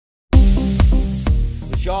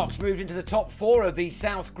Sharks moved into the top 4 of the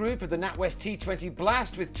South Group of the NatWest T20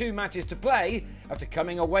 Blast with 2 matches to play after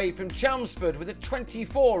coming away from Chelmsford with a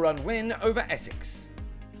 24-run win over Essex.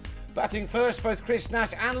 Batting first, both Chris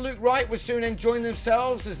Nash and Luke Wright were soon enjoying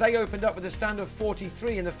themselves as they opened up with a stand of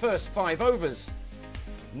 43 in the first 5 overs.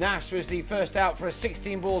 Nash was the first out for a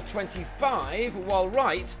 16-ball 25, while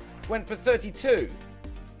Wright went for 32.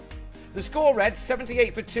 The score read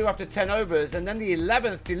 78 for 2 after 10 overs, and then the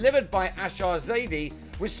 11th, delivered by Ashar Zaidi,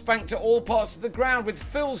 was spanked to all parts of the ground, with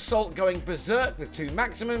Phil Salt going berserk with 2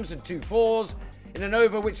 maximums and 2 fours in an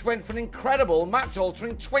over which went for an incredible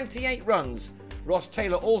match-altering 28 runs. Ross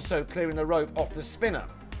Taylor also clearing the rope off the spinner.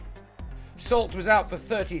 Salt was out for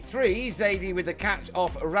 33, Zaidi with the catch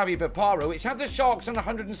off Ravi Bopara, which had the Sharks on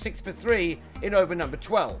 106 for 3 in over number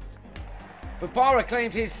 12. Bopara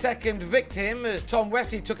claimed his second victim as Tom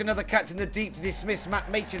Wesley took another catch in the deep to dismiss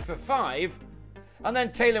Matt Machin for 5, and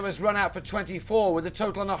then Taylor was run out for 24 with a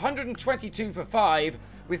total on 122 for 5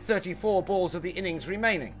 with 34 balls of the innings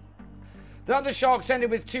remaining. That the Sharks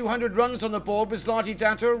ended with 200 runs on the board was largely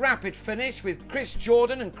down to a rapid finish, with Chris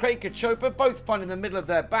Jordan and Craig Kachopa both finding the middle of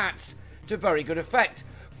their bats to very good effect.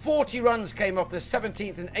 40 runs came off the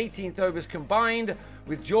 17th and 18th overs combined,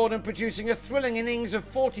 with Jordan producing a thrilling innings of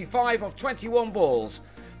 45 off 21 balls.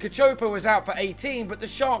 Kachopa was out for 18, but the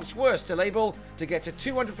Sharks were still able to get to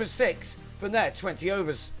 200 for 6 from their 20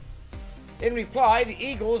 overs. In reply, the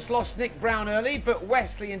Eagles lost Nick Brown early, but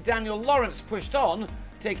Wesley and Daniel Lawrence pushed on,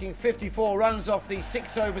 taking 54 runs off the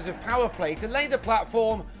 6 overs of power play to lay the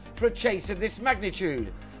platform for a chase of this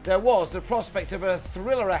magnitude. There was the prospect of a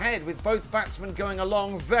thriller ahead, with both batsmen going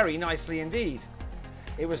along very nicely indeed.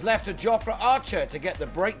 It was left to Jofra Archer to get the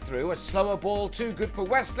breakthrough, a slower ball too good for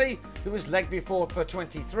Wesley, who was legged before for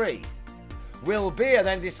 23. Will Beer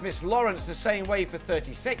then dismissed Lawrence the same way for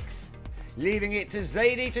 36, leaving it to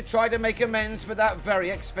Zaidi to try to make amends for that very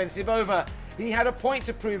expensive over. He had a point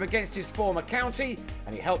to prove against his former county,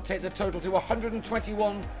 and he helped take the total to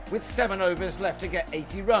 121 with 7 overs left to get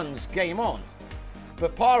 80 runs, game on.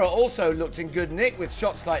 Bopara also looked in good nick with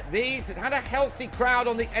shots like these that had a healthy crowd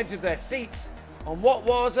on the edge of their seats on what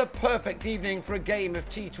was a perfect evening for a game of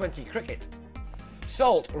T20 cricket.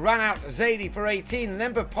 Salt ran out Zaidi for 18, and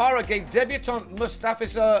then Bopara gave debutant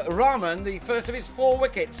Mustafizur Rahman the first of his 4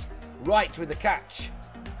 wickets, right with the catch.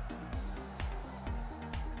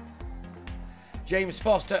 James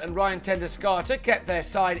Foster and Ryan Tenduscarter kept their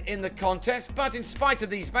side in the contest, but in spite of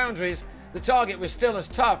these boundaries, the target was still as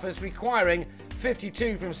tough as requiring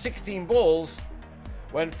 52 from 16 balls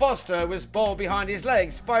when Foster was bowled behind his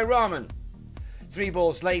legs by Rahman. 3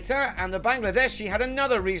 balls later, and the Bangladeshi had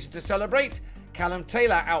another reason to celebrate, Callum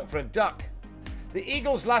Taylor out for a duck. The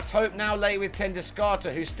Eagles' last hope now lay with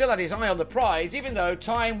Tenduscarter, who still had his eye on the prize, even though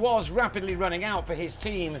time was rapidly running out for his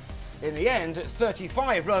team. In the end,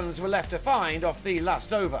 35 runs were left to find off the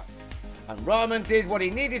last over, and Rahman did what he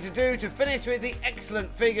needed to do to finish with the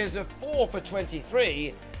excellent figures of 4 for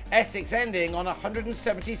 23, Essex ending on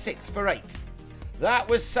 176 for 8. That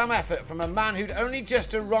was some effort from a man who'd only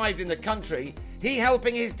just arrived in the country, he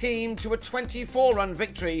helping his team to a 24-run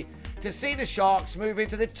victory to see the Sharks move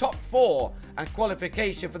into the top 4 and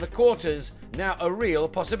qualification for the quarters now a real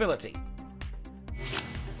possibility.